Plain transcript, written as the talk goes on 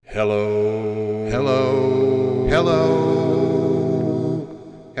Hello. Hello. Hello.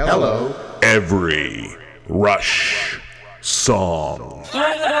 Hello. Every Rush song.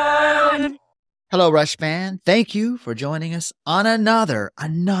 Hello, Rush fan. Thank you for joining us on another,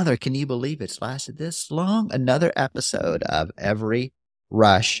 can you believe it's lasted this long? Another episode of Every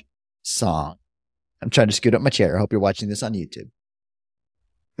Rush Song. I'm trying to scoot up my chair. I hope you're watching this on YouTube.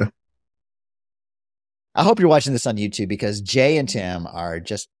 I hope you're watching this on YouTube because Jay and Tim are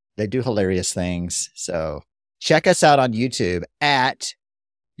they do hilarious things. So check us out on YouTube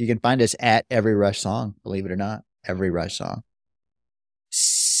you can find us at Every Rush Song, believe it or not, Every Rush Song.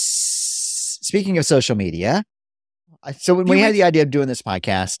 Speaking of social media, so when we had the idea of doing this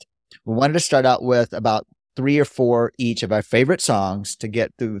podcast, we wanted to start out with about 3 or 4 each of our favorite songs to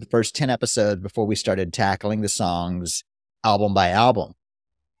get through the first 10 episodes before we started tackling the songs album by album.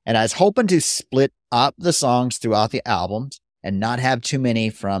 And I was hoping to split up the songs throughout the albums and not have too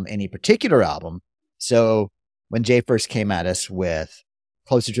many from any particular album. So when Jay first came at us with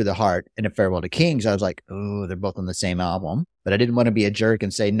Closer to the Heart and A Farewell to Kings, I was like, oh, they're both on the same album. But I didn't want to be a jerk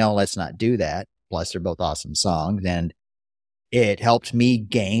and say, no, let's not do that. Plus, they're both awesome songs. And it helped me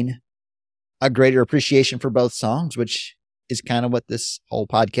gain a greater appreciation for both songs, which is kind of what this whole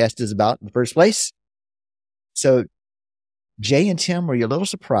podcast is about in the first place. So Jay and Tim, were you a little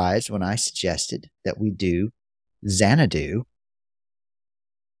surprised when I suggested that we do Xanadu,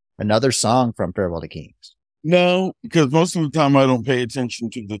 another song from Farewell to Kings? No, because most of the time I don't pay attention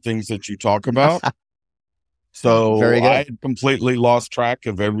to the things that you talk about. So Very good. I had completely lost track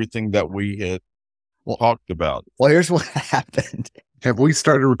of everything that we had talked about. Well, here's what happened. Have we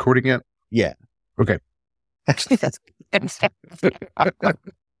started recording yet? Yeah. Okay.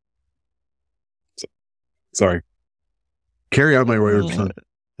 Sorry. Carry on my way.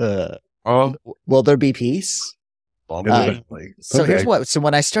 Will there be peace? So here's Okay. so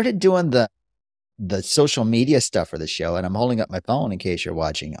when I started doing the social media stuff for the show, and I'm holding up my phone in case you're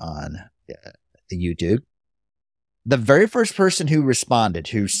watching on the YouTube, the very first person who responded,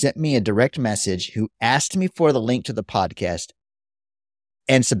 who sent me a direct message, who asked me for the link to the podcast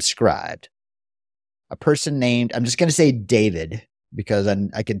and subscribed, a person named, I'm just going to say David, because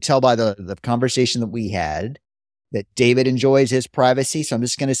I can tell by the conversation that we had that David enjoys his privacy. So I'm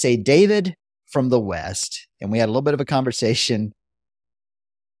just going to say David from the West. And we had a little bit of a conversation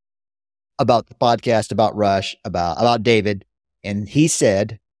about the podcast, about Rush, about David. And he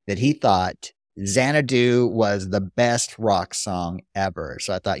said that he thought Xanadu was the best rock song ever.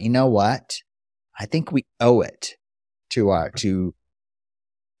 So I thought, you know what? I think we owe it to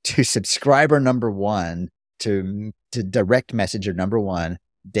subscriber number 1, to direct messenger number 1,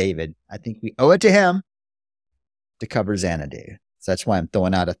 David. I think we owe it to him to cover Xanadu. So that's why I'm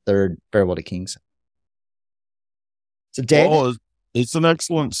throwing out a third Farewell to Kings. So David, Well, it's an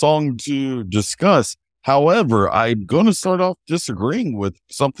excellent song to discuss. However, I'm going to start off disagreeing with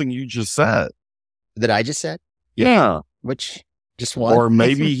something you just said. that I just said, Yeah. which just one, Or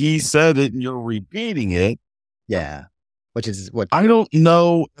maybe he said it and you're repeating it. yeah, which is what I don't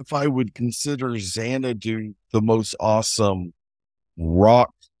know if I would consider Xanadu the most awesome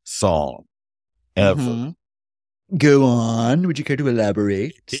rock song ever. Mhm. Go on. Would you care to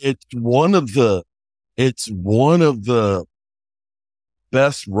elaborate? It's one of the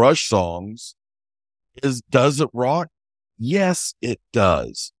best Rush songs. Does it rock? Yes, it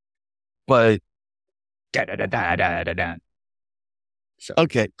does. But So,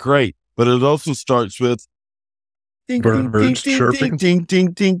 okay, great. But it also starts with ding, ding, ding, Birds ding, chirping. ding,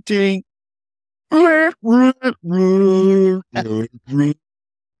 ding, ding, ding. I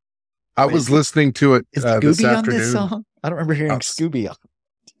was listening to it is this Scooby on afternoon. this song? I don't remember hearing I Scooby on.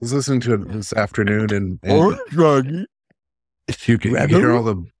 was listening to it this afternoon, and Druggy. you can hear all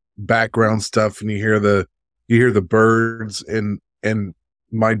the background stuff, and you hear the birds, and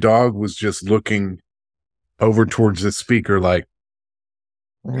my dog was just looking over towards the speaker like,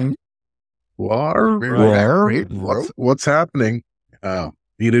 what's happening?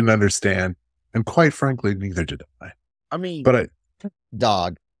 He didn't understand, and quite frankly, neither did I. I mean, But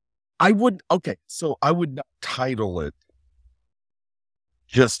Dog. I would not title it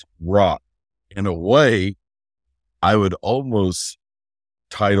just rock. In a way, I would almost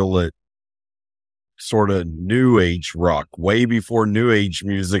title it sort of new age rock, way before new age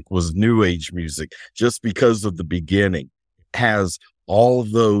music was new age music, just because of the beginning. It has all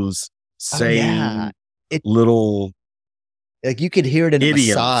those same little, like you could hear it in a idioms.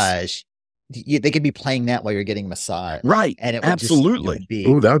 massage. They could be playing that while you're getting massage. Right. And it would Absolutely. Just, it would be,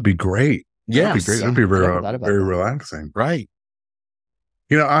 oh, that would be great. Yeah. That'd be great. That'd be I never thought about very that. relaxing. Right.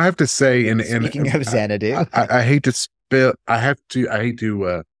 You know, I have to say, and Speaking of Xanadu, I hate to spill. I hate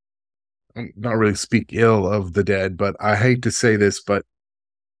to not really speak ill of the dead, but I hate to say this, but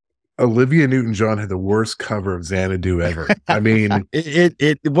Olivia Newton-John had the worst cover of Xanadu ever. I mean,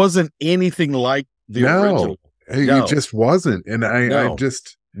 it wasn't anything like the original. It just wasn't. And I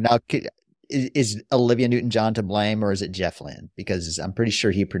just now is Olivia Newton-John to blame, or is it Jeff Lynne? Because I'm pretty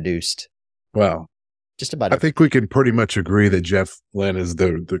sure he produced. Well, just about. I think we can pretty much agree that Jeff Lynne is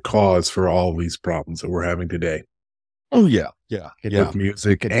the cause for all these problems that we're having today. Oh yeah, with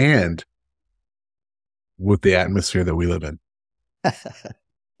music and with the atmosphere that we live in.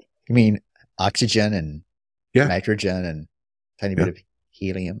 I mean, oxygen and nitrogen and tiny bit of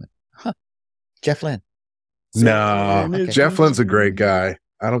helium. Huh. Jeff Lynne. No, okay. Jeff Lynne's a great guy.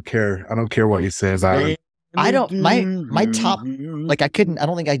 I don't care what you say about him. I don't, my top, like I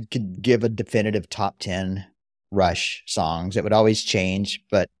don't think I could give a definitive top 10 Rush songs. It would always change,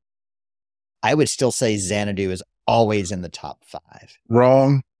 but I would still say Xanadu is always in the top 5.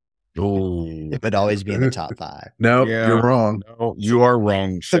 Wrong. Oh, it would always be in the top 5. No, you're wrong. No, you are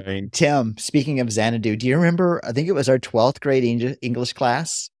wrong, Shane. Tim, speaking of Xanadu, do you remember, I think it was our 12th grade English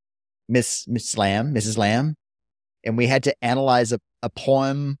class, Mrs. Lamb, and we had to analyze a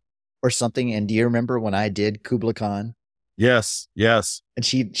poem or something. And do you remember when I did Kubla Khan? Yes. And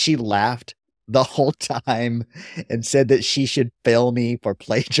she laughed the whole time and said that she should fail me for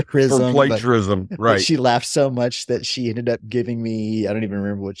plagiarism. Right. She laughed so much that she ended up giving me, I don't even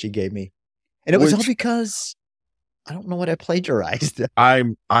remember what she gave me. And it was all because I don't know what I plagiarized.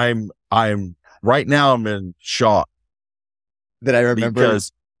 I'm right now I'm in shock. That I remember.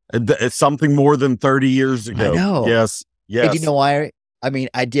 Because it's something more than 30 years ago. I know. Yes. And you know why? I mean,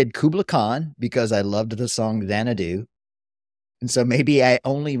 I did Kubla Khan because I loved the song Xanadu. And so maybe I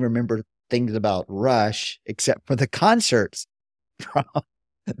only remember things about Rush, except for the concerts from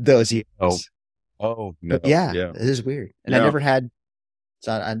those years. Oh, no. Yeah, it is weird. And I never had,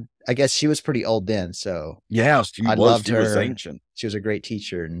 so I guess she was pretty old then. So yeah, I loved her. Was ancient. She was a great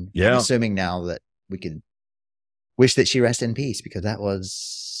teacher. And I'm assuming now that we can wish that she rest in peace because that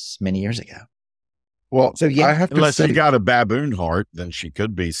was many years ago. Well, so I have to unless she got a baboon heart, then she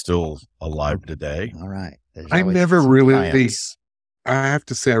could be still alive today. All right. I never really, I have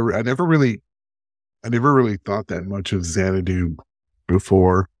to say, I never really thought that much of Xanadu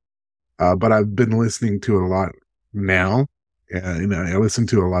before, but I've been listening to it a lot now, and I listened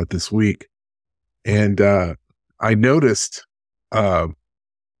to it a lot this week, and I noticed,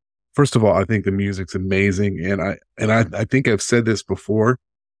 first of all, I think the music's amazing, and I think I've said this before.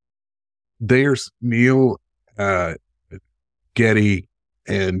 There's Neil, Geddy,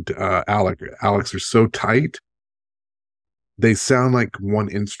 and Alex are so tight. They sound like one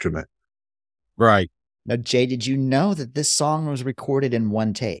instrument. Right. Now, Jay, did you know that this song was recorded in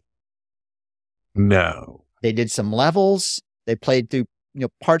one take? No. They did some levels. They played through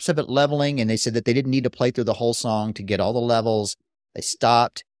parts of it leveling, and they said that they didn't need to play through the whole song to get all the levels. They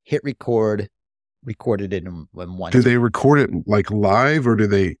stopped, hit record, recorded it in one take. Did they record it like live, or do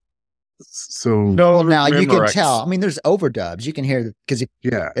they... So no, well, now you can tell. I mean, there's overdubs. You can hear because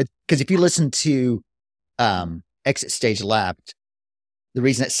if you listen to Exit Stage Left, the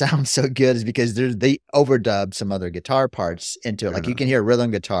reason it sounds so good is because they overdub some other guitar parts into it. Like you can hear rhythm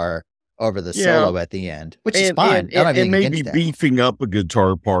guitar over the solo at the end, which is fine. And maybe beefing up a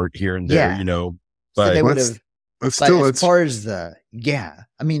guitar part here and there, But so they would have. Still, as far as I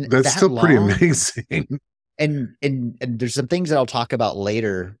mean, that's still pretty amazing. And there's some things that I'll talk about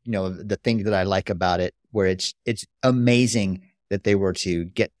later, the things that I like about it, where it's amazing that they were to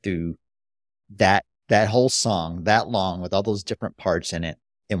get through that whole song that long with all those different parts in it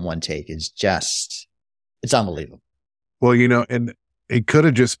in one take is it's unbelievable. Well, and it could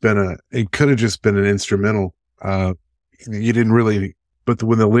have just been an instrumental. You didn't really, but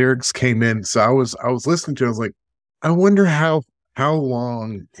when the lyrics came in, so I was listening to it, I was like, I wonder how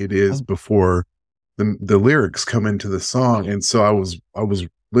long it is before the lyrics come into the song. And so I was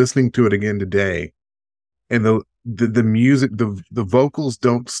listening to it again today, and the music, the vocals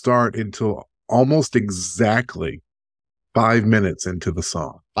don't start until almost exactly 5 minutes into the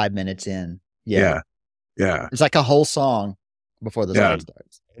song. 5 minutes in. Yeah. It's like a whole song before the song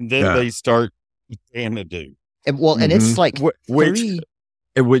starts. And then they start Xanadu. And it's like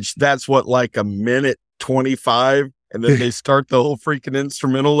which that's what, like a minute 25. And then they start the whole freaking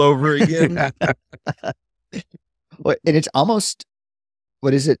instrumental over again. And it's almost,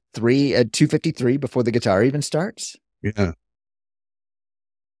 what is it, 2:53 before the guitar even starts? Yeah.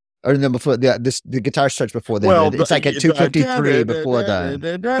 Or then before the guitar starts before then. Well, it's like at 2:53 before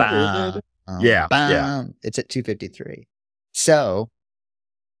the. It's at 2:53. So,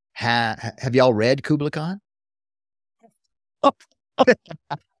 have y'all read Kubla Khan?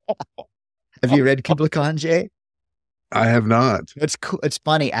 Have you read Kubla Khan, Jay? I have not. It's cool. It's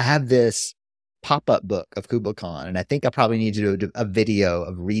funny. I have this pop-up book of Kubla Khan, and I think I probably need to do a video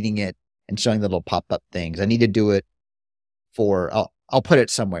of reading it and showing the little pop-up things. I need to do it for, I'll put it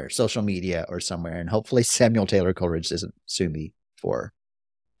somewhere, social media or somewhere, and hopefully Samuel Taylor Coleridge doesn't sue me for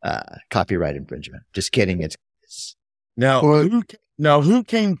copyright infringement. Just kidding. It's Now, who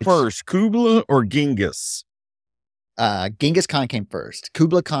came first, Kubla or Genghis? Genghis Khan came first.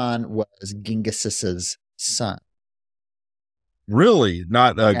 Kubla Khan was Genghis's son. Really?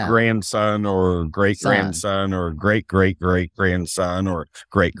 Not a grandson or great-grandson or great-great-great-grandson or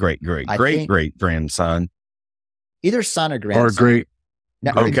great-great-great-great-great-grandson? Either son or grandson. Or great.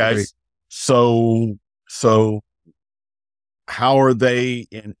 No, Okay. So how are they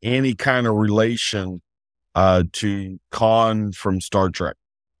in any kind of relation to Khan from Star Trek?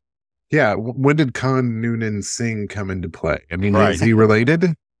 Yeah. When did Khan Noonan Singh come into play? I mean, Right. is he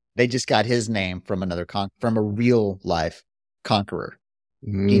related? They just got his name from from a real life conqueror,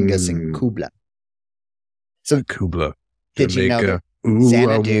 Genghis and Kubla. So Kubla. did you know that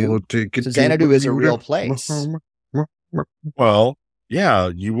Xanadu is a real place? Well,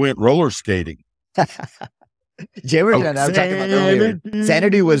 yeah, you went roller skating. Jay, we were talking about earlier.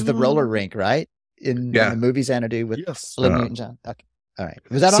 Xanadu was the roller rink, right? In the movie Xanadu with Olivia Newton-John. Okay, all right.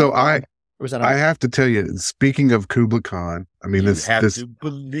 Was that so? On? Was that on? I have to tell you. Speaking of Kubla Khan, I mean, this to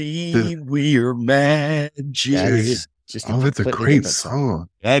believe we're magic. It's a great song.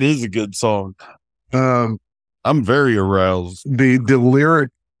 That is a good song. I'm very aroused. The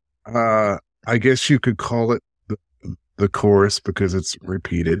lyric, I guess you could call it the chorus because it's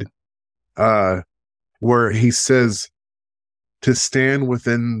repeated. Where he says, "To stand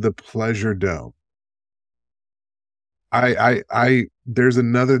within the pleasure dome." There's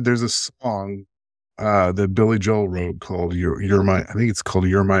a song that Billy Joel wrote called "You're My," I think it's called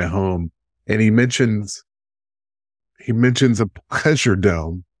 "You're My Home," and he mentions a pleasure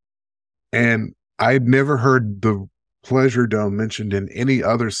dome, and I'd never heard the pleasure dome mentioned in any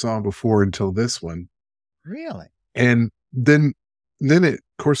other song before until this one. Really? And then it, of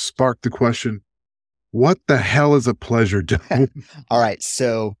course, sparked the question, what the hell is a pleasure dome? All right,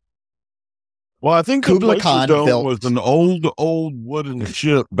 so well, I think Kubla the Khan Dome built was an old wooden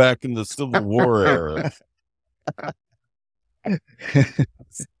ship back in the Civil War era.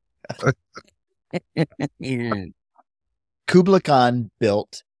 Kubla Khan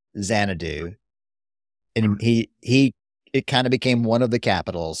built Xanadu, and it kind of became one of the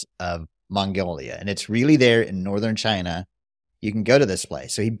capitals of Mongolia, and it's really there in northern China. You can go to this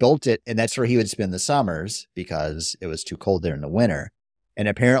place. So he built it, and that's where he would spend the summers because it was too cold there in the winter. And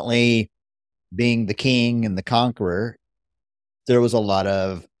apparently, being the king and the conqueror, there was a lot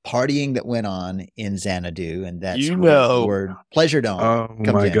of partying that went on in Xanadu, and that's where the word pleasure dome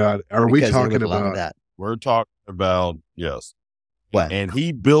comes my in, God. Are we talking about that? We're talking about, yes. What? And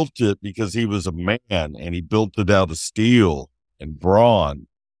he built it because he was a man, and he built it out of steel and brawn.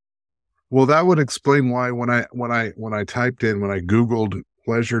 Well, that would explain why when I Googled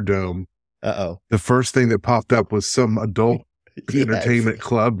pleasure dome, the first thing that popped up was some adult entertainment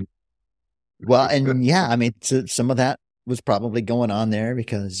club. Well, and yeah, I mean, some of that was probably going on there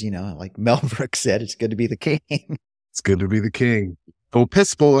because, like Mel Brooks said, it's good to be the king. It's good to be the king. Oh,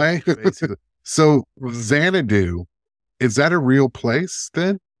 piss boy. So Xanadu, is that a real place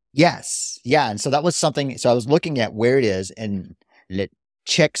then? Yes. Yeah. And so that was something. So I was looking at where it is and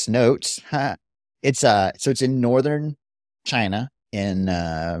checks notes. It's in northern China in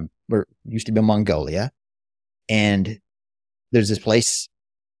where it used to be Mongolia. And there's this place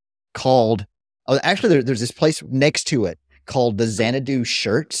called, there's this place next to it called the Xanadu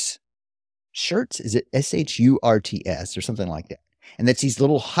Shirts. Shirts? Is it Shurts or something like that? And that's these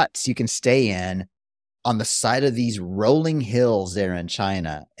little huts you can stay in on the side of these rolling hills there in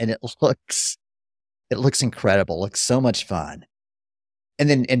China. And it looks incredible. It looks so much fun. And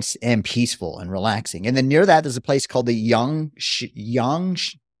then, and peaceful and relaxing. And then near that, there's a place called the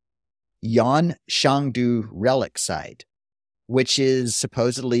Yanshangdu Relic Site, which is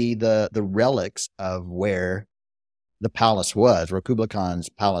supposedly the relics of where the palace was, where Kubla Khan's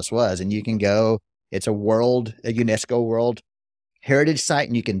palace was. And you can go, it's a UNESCO World Heritage Site,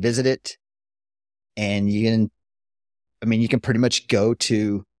 and you can visit it. And you can pretty much go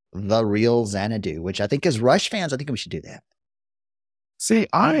to the real Xanadu, which I think as Rush fans, I think we should do that. See,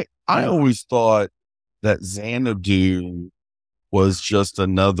 I always thought that Xanadu was just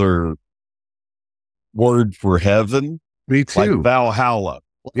another word for heaven. Me too. Like Valhalla.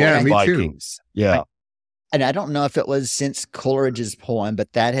 Yeah, me Vikings. too. Yeah. And I don't know if it was since Coleridge's poem,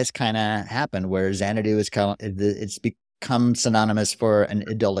 but that has kind of happened where Xanadu is it's become synonymous for an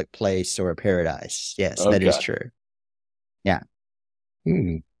idyllic place or a paradise. Yes, that is true. Yeah.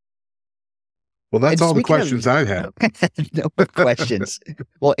 Well, that's all the questions I have. No more questions.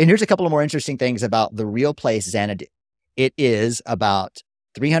 Well, and here's a couple of more interesting things about the real place, Xanadu. It is about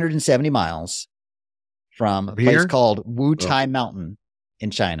 370 miles from a place called Wutai Mountain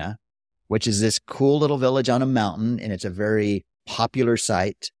in China, which is this cool little village on a mountain, and it's a very popular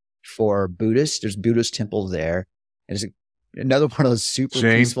site for Buddhists. There's Buddhist temples there. It's another one of those super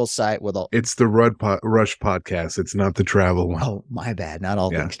peaceful site with all. It's the Rush podcast. It's not the travel one. Oh, my bad. Not all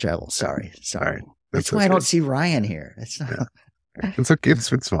things travel. Sorry. That's why okay. I don't see Ryan here. It's not. Yeah. It's okay.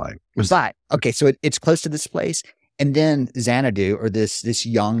 It's fine. But okay, so it's close to this place, and then Xanadu, or this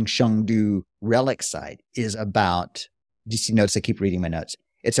Yangshengdu relic site, is about. Do you see notes? I keep reading my notes.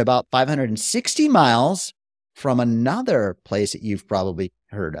 It's about 560 miles from another place that you've probably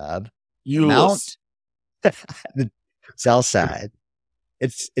heard of, Mount the south side.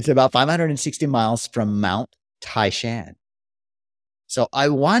 It's about 560 miles from Mount Taishan. So I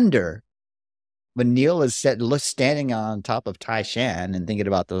wonder, when Neil is standing on top of Taishan and thinking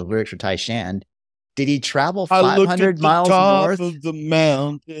about the lyrics for Taishan, did he travel 500 miles north of the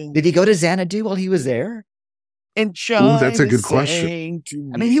mountain? Did he go to Xanadu while he was there? And that's a good question.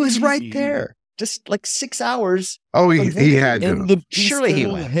 I mean, he was right there, just like 6 hours. Oh, he had to. Surely he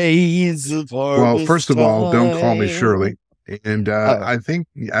went. Well, first of all, don't call me Shirley. And I think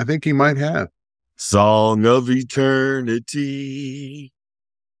he might have. Song of Eternity.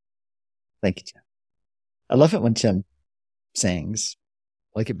 Thank you, Tim. I love it when Tim sings.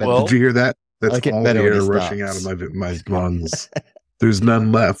 Like it better. Well, did you hear that? That's like all the air rushing out of my lungs. There's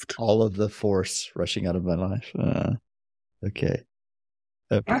none left. All of the force rushing out of my life. Okay.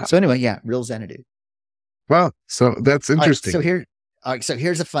 So anyway, real Xanadu. Wow. So that's interesting. So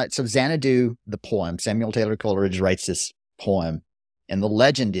here's a fun. So Xanadu, the poem, Samuel Taylor Coleridge writes this poem, and the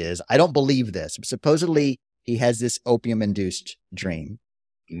legend is, I don't believe this, but supposedly he has this opium-induced dream.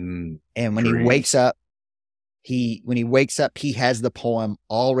 And when he wakes up, he has the poem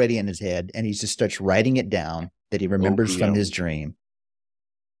already in his head, and he just starts writing it down that he remembers from his dream.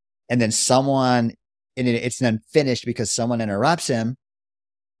 And then it's then finished because someone interrupts him,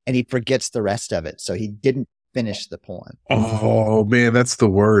 and he forgets the rest of it. So he didn't finish the poem. Oh man, that's the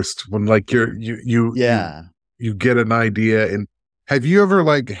worst. When like you get an idea. And have you ever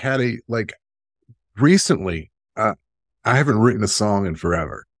had recently, I haven't written a song in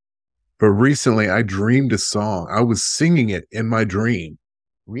forever, but recently I dreamed a song. I was singing it in my dream.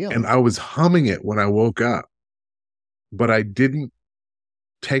 Really? And I was humming it when I woke up, but I didn't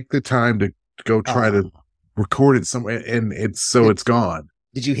take the time to go try to record it somewhere, and it's gone.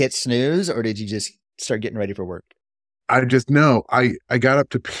 Did you hit snooze, or did you just start getting ready for work? I got up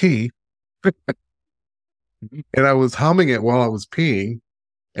to pee and I was humming it while I was peeing,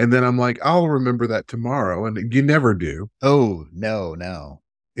 and then I'm like, I'll remember that tomorrow, and you never do. Oh, no.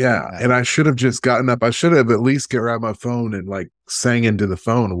 Yeah, and I should have just gotten up. I should have at least grabbed my phone and sang into the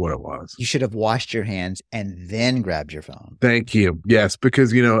phone what it was. You should have washed your hands and then grabbed your phone. Thank you. Yes,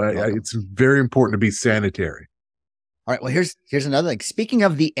 because it's very important to be sanitary. All right. Well, here's another thing. Speaking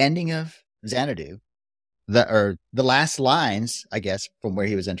of the ending of Xanadu, the last lines, I guess, from where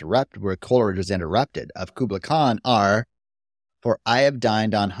Coleridge was interrupted, of Kubla Khan are, "For I have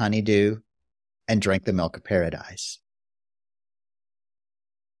dined on honeydew and drank the milk of paradise."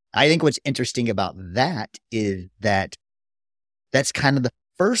 I think what's interesting about that is that that's kind of the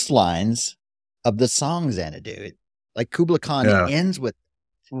first lines of the song Xanadu. Like Kubla Khan ends with,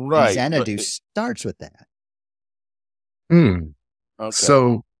 Xanadu starts with that. Okay.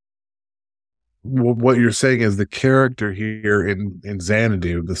 So what you're saying is the character here in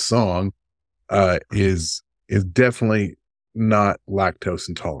Xanadu, the song, is definitely not lactose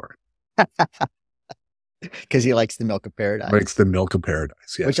intolerant. Because he likes the milk of paradise. Likes the milk of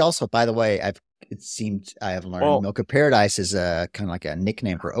paradise, yeah. Which also, by the way, I have learned milk of paradise is a kind of like a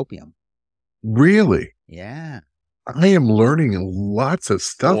nickname for opium. Really? Yeah. I am learning lots of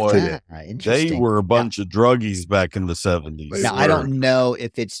stuff today. They were a bunch of druggies back in the 70s. Now, I don't know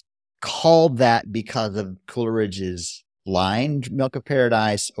if it's called that because of Coleridge's line, Milk of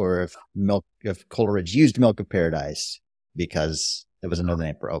Paradise, or if Coleridge used Milk of Paradise because it was another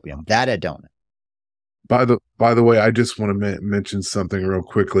name for opium. That I don't know. By the way, I just want to mention something real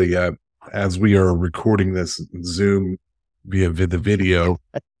quickly. As we are recording this Zoom via the video,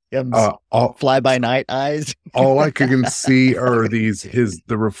 Fly by night eyes. All I can see are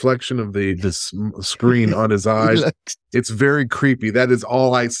the reflection of the screen on his eyes. It's very creepy. That is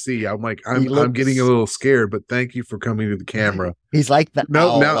all I see. I'm like, I'm getting a little scared, but thank you for coming to the camera. He's like the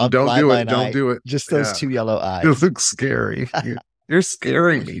no, don't do it. Don't do it. Just those two yellow eyes. It looks scary. You're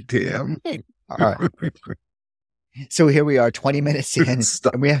scaring me, Tim. All right. So here we are, 20 minutes in.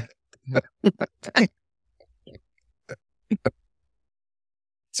 And we have...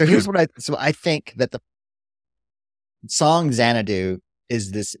 So here's what I think that the song Xanadu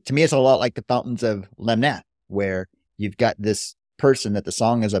is this, to me, it's a lot like the Fountains of Lemneth, where you've got this person that the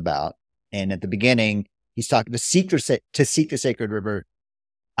song is about. And at the beginning, he's talking to seek the sacred river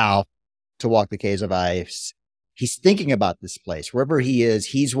out to walk the caves of ice. He's thinking about this place. Wherever he is,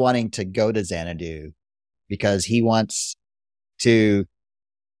 he's wanting to go to Xanadu because he wants to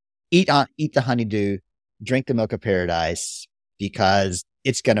eat the honeydew, drink the milk of paradise, because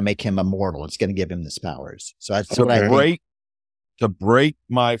it's going to make him immortal. It's going to give him these powers. So that's what I think. To break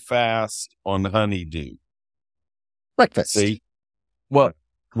my fast on honeydew. Breakfast. See? Well,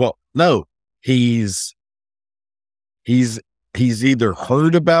 no. He's either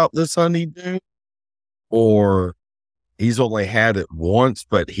heard about this honeydew or he's only had it once,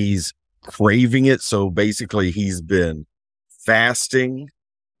 but he's craving it. So basically he's been fasting.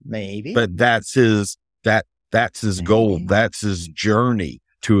 Maybe. But that's his goal. That's his journey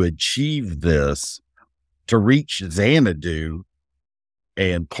to achieve this, to reach Xanadu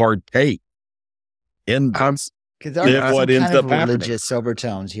and partake in what ends up religious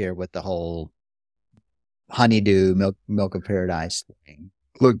overtones here with the whole honeydew milk of paradise thing.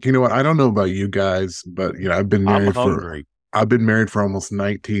 Look, you know what? I don't know about you guys, but I've been married for almost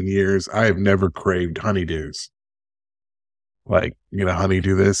 19 years. I have never craved honeydews. Like,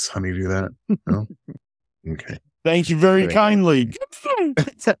 honeydew this, honeydew that. No? Okay. Thank you very kindly.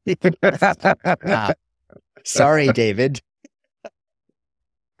 Sorry, David.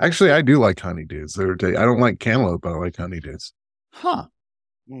 Actually, I do like honeydews. I don't like cantaloupe, but I like honeydews. Huh.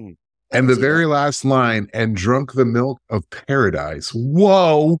 And the very last line, and drunk the milk of paradise.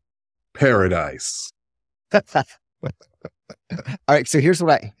 Whoa, paradise. All right, so here's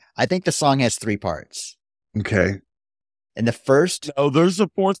what I think the song has 3 parts. Okay. And the first... No, there's a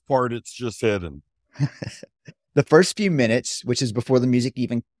 4th part. It's just hidden. The first few minutes, which is before the music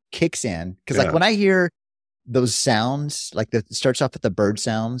even kicks in, because like when I hear those sounds, like it starts off with the bird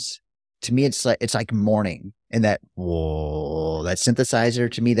sounds, to me it's like morning, and that whoa, that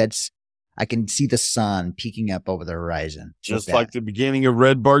synthesizer, to me I can see the sun peeking up over the horizon, just like the beginning of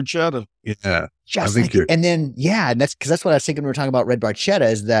Red Barchetta. Yeah, just like, and then and that's because that's what I was thinking when we were talking about Red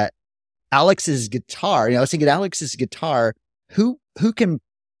Barchetta, is that Alex's guitar. I was thinking Alex's guitar. Who can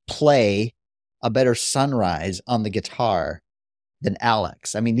play a better sunrise on the guitar than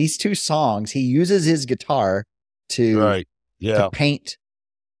Alex? I mean, these 2 songs, he uses his guitar to paint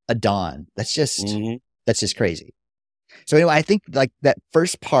a dawn. That's just crazy. So anyway, I think like that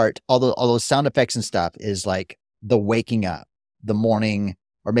first part, all those sound effects and stuff, is like the waking up, the morning,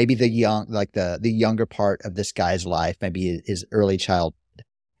 or maybe the younger part of this guy's life, maybe his early childhood.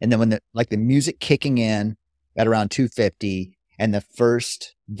 And then when the music kicking in at around 2:50, and the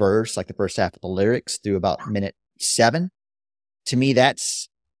first verse, like the first half of the lyrics through about minute 7, to me, that's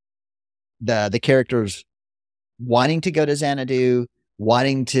the characters wanting to go to Xanadu,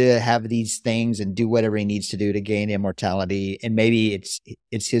 wanting to have these things and do whatever he needs to do to gain immortality. And maybe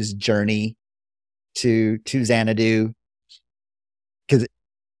it's his journey to Xanadu. Because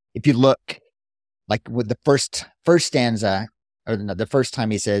if you look, like with the first stanza, or the first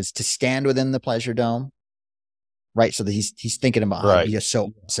time he says, to stand within the pleasure dome. Right. So that he's thinking about, it'd be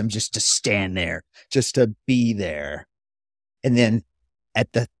so awesome just to stand there, just to be there. And then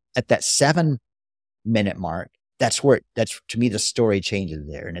at that 7-minute mark, that's to me, the story changes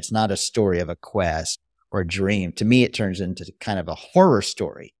there. And it's not a story of a quest or a dream. To me, it turns into kind of a horror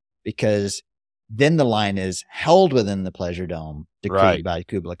story, because then the line is held within the pleasure dome decreed by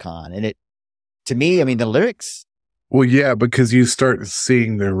Kublai Khan. And to me, I mean, the lyrics. Well, yeah, because you start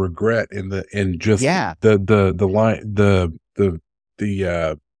seeing the regret the line,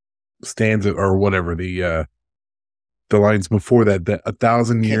 the stanza or whatever, the lines before that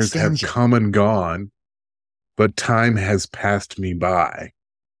 1,000 years have come and gone, but time has passed me by.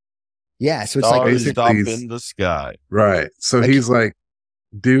 Yeah, so it's like basically in the sky, right? So he's like,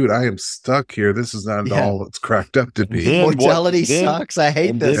 dude, I am stuck here. This is not all it's cracked up to be. Mortality sucks. I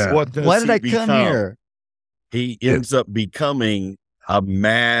hate this. Why did I come here? He ends up becoming a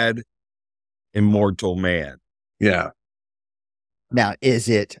mad, immortal man. Yeah. Now, is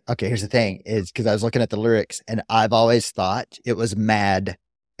it, okay, here's the thing, is because I was looking at the lyrics and I've always thought it was mad,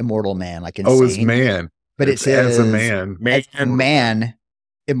 immortal man, like Oh, insane. it's man. But it It's says as a man, man,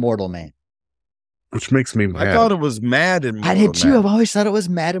 immortal man. which makes me mad. I thought it was mad and I did too. I've always thought it was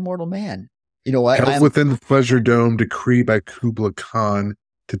mad immortal man. You know what? Held within the pleasure dome, decree by Kubla Khan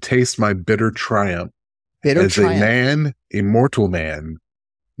to taste my bitter triumph. As a man, immortal man,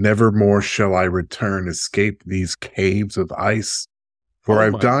 never more shall I return, escape these caves of ice, for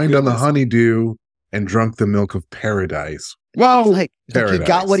I've dined on the honeydew and drunk the milk of paradise. Wow, like he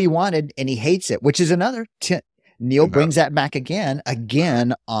got what he wanted and he hates it, which is another. Neil brings that back again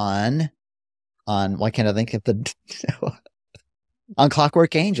on. Why can't I think of the on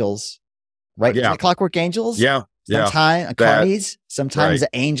Clockwork Angels, right? Yeah, Clockwork Angels. Yeah. Sometimes Carnies. Sometimes the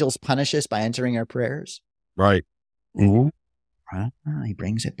angels punish us by answering our prayers. Right. Mm-hmm. He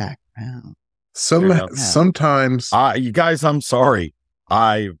brings it back around. Sometimes, you guys, I'm sorry.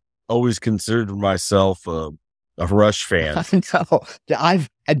 I always considered myself a Rush fan. I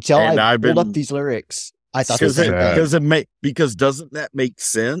pulled up these lyrics. I thought because doesn't that make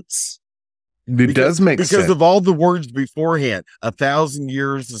sense? It does make sense because of all the words beforehand. 1,000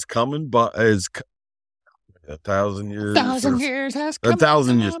 years is coming, but is 1,000 years. 1,000 years has come.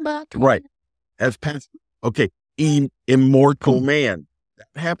 1,000 years, right? Has passed. Okay, immortal man. That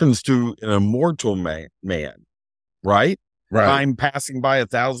happens to an immortal man, right? Right. Time passing by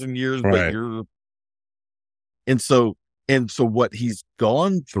 1,000 years, right. But you're. And so what he's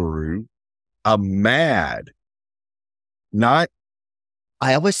gone through, mad, not.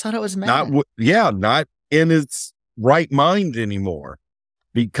 I always thought it was mad. Not in its right mind anymore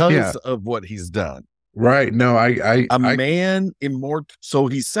because of what he's done. Right. No, man immortal. So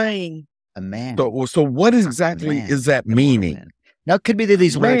he's saying a man. So what exactly is that meaning? Man. Now it could be that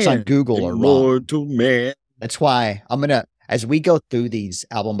these lyrics on Google are wrong. Immortal man. That's why I'm gonna, as we go through these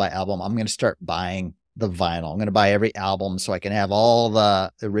album by album, I'm gonna start buying the vinyl. I'm gonna buy every album so I can have all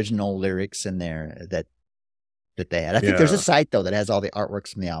the original lyrics in there that they had. I think there's a site though that has all the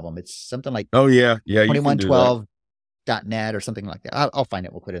artworks from the album. It's something like 2112.net or something like that. I'll find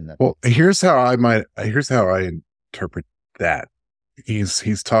it. We'll put it in the. Well, here's how I interpret that.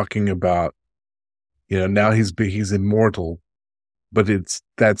 He's talking about, now he's immortal, but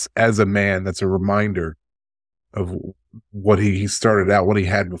that's as a man. That's a reminder of what he started out, what he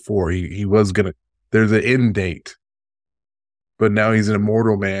had before. He was gonna. There's an end date, but now he's an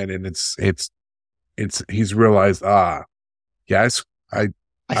immortal man, and he's realized, it's not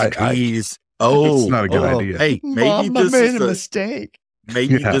a good idea. Hey, maybe Mom, this made is a mistake.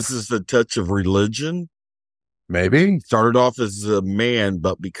 Maybe this is the touch of religion. Maybe started off as a man,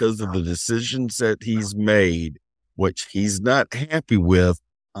 but because of the decisions that he's made, which he's not happy with,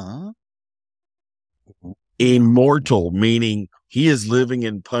 immortal, meaning he is living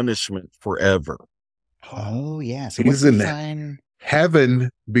in punishment forever. Oh yeah, so he's in heaven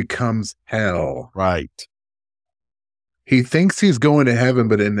becomes hell. Right. He thinks he's going to heaven,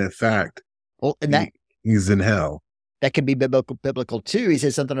 but in fact, he's in hell. That could be biblical too. He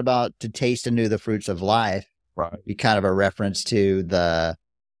says something about to taste anew the fruits of life. Right. Be kind of a reference to the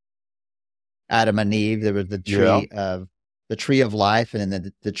Adam and Eve. There was the tree of life, and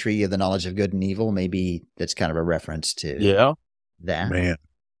then the tree of the knowledge of good and evil. Maybe that's kind of a reference to that. Man.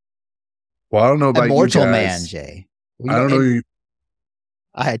 Well, I don't know about immortal you guys. Man, Jay. I don't know you.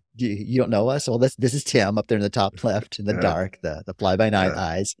 You don't know us? Well, this is Tim up there in the top left in the dark, the fly by night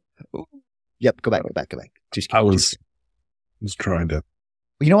eyes. Yep, go back. I was trying to.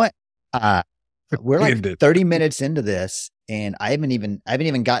 You know what? We're like 30 minutes into this, and I haven't even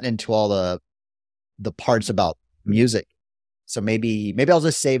gotten into all the parts about music. So maybe I'll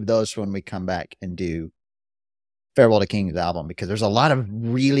just save those for when we come back and do Farewell to King's album, because there's a lot of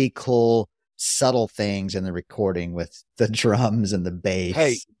really cool subtle things in the recording with the drums and the bass.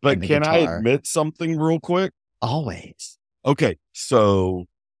 Hey, but can guitar. I admit something real quick? Always. Okay, so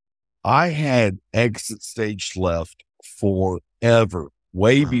I had Exit Stage left forever,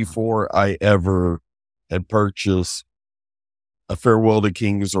 way before I ever had purchased a Farewell to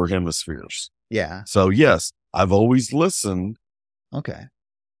Kings or Hemispheres. Yeah. So yes, I've always listened. Okay.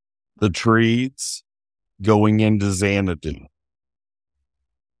 The Trees going into Xanadu.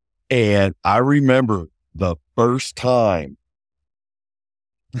 And I remember the first time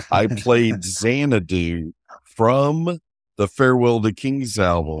I played Xanadu from the Farewell to Kings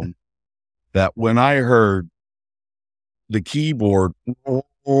album, that when I heard the keyboard and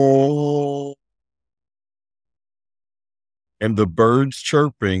the birds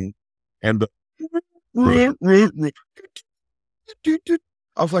chirping and the I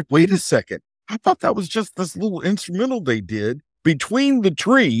was like, wait a second. I thought that was just this little instrumental they did between the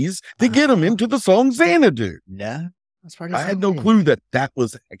trees to get them into the song Xanadu. No. I had no clue that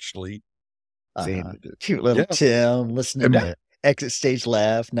was actually Xanadu. Cute little Yeah. Tim listening to Exit Stage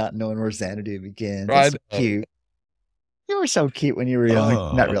Left, not knowing where Xanadu begins. Right. That's cute. You were so cute when you were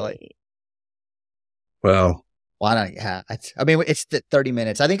young. Not really. Well, Why not? Yeah. I mean, it's the 30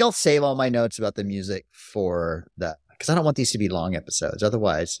 minutes. I think I'll save all my notes about the music for that because I don't want these to be long episodes.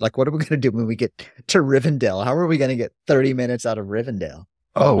 Otherwise, like, what are we going to do when we get to Rivendell? How are we going to get 30 minutes out of Rivendell?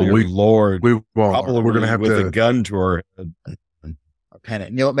 oh, Lord. we won't. Probably We're gonna have with to. a gun to our head. Or pen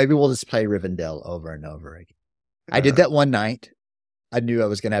it. You know what? Maybe we'll just play Rivendell over and over again. I did that one night. I knew I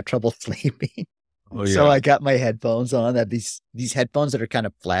was going to have trouble sleeping. Oh, yeah. So I got my headphones on. I have these headphones that are kind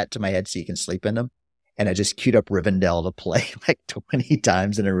of flat to my head so you can sleep in them. And I just queued up Rivendell to play like 20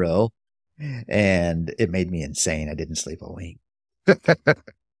 times in a row. And it made me insane. I didn't sleep a wink.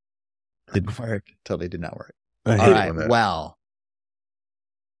 Didn't work. Totally did not work. I All hate right. that. Wow.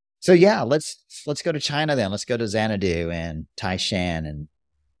 So yeah, let's go to China then. Let's go to Xanadu and Taishan and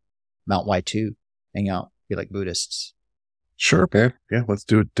Mount Waitu. Hang out, be like Buddhists. Sure, man. Yeah, let's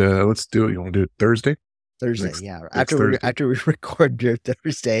do it. Let's do it. You want to do it Thursday? Thursday, Next- yeah. next Thursday. After we record Beer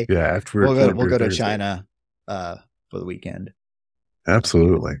Thursday, Yeah, after we'll go to China for the weekend.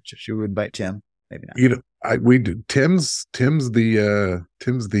 Absolutely. Should we invite Tim? Maybe not. You know, we do. Tim's the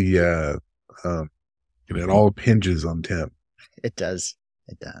it all hinges on Tim. It does.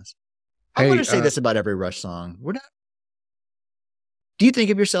 It does. I Hey, want to say this about every Rush song. We're not. Do you think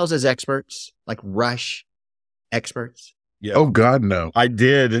of yourselves as experts, like Rush experts? Yeah. Oh God, no. I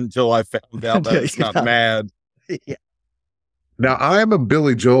did until I found out that it's not mad. Yeah. Now I'm a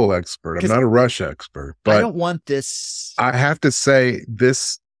Billy Joel expert. I'm 'Cause not a Rush expert, I but don't want this. I have to say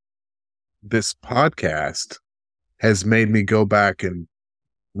this podcast has made me go back and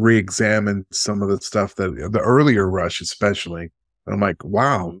re-examine some of the stuff that the earlier Rush, especially. I'm like,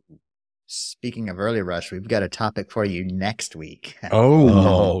 wow. Speaking of early Rush, we've got a topic for you next week.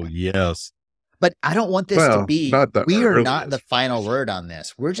 Oh, yes. But I don't want this Well, to be. not the We are earliest. not the final word on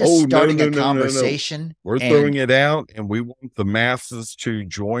this. We're just Oh, no, starting no, a no, no, no. conversation. We're and- throwing it out, and we want the masses to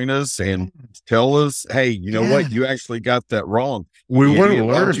join us and tell us, hey, you know what? You actually got that wrong. We want to Idiot.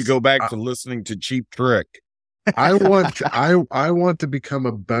 Why learn. don't you go back to listening to Cheap Trick? I want to become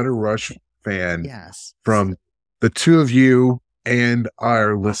a better Rush fan Yes. from the two of you and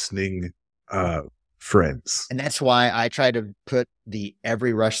our listening friends. And that's why I try to put the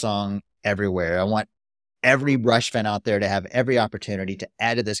every Rush song everywhere. I want every Rush fan out there to have every opportunity to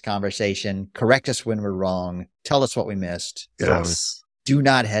add to this conversation, correct us when we're wrong, tell us what we missed. Yes. Do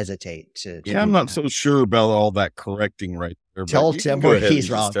not hesitate to. Yeah, I'm not so sure about all that correcting right there. but Tell you Tim can go where ahead and he's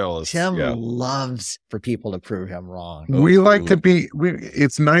just wrong. tell us. Tim Yeah. loves for people to prove him wrong. We like to be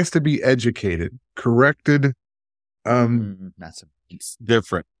it's nice to be educated, corrected. Not so It's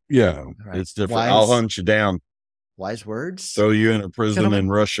different. Yeah. right. It's different. Wise- I'll hunt you down, wise words. throw you in a prison Gentlemen. in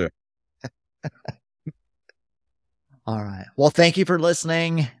Russia. All right. Well, thank you for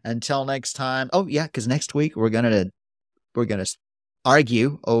listening. Until next time. Oh yeah, because next week we're gonna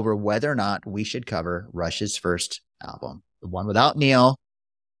argue over whether or not we should cover Rush's first album, the one without Neil.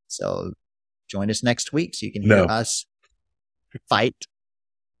 So join us next week so you can hear No. us fight.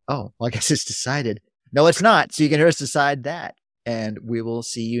 Oh, well, I guess it's decided. No, it's not. So you can hear us decide that. And we will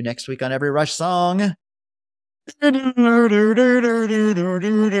see you next week on every Rush song.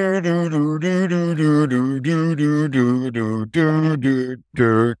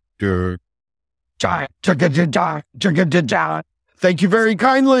 Thank you very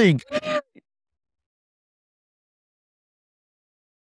kindly.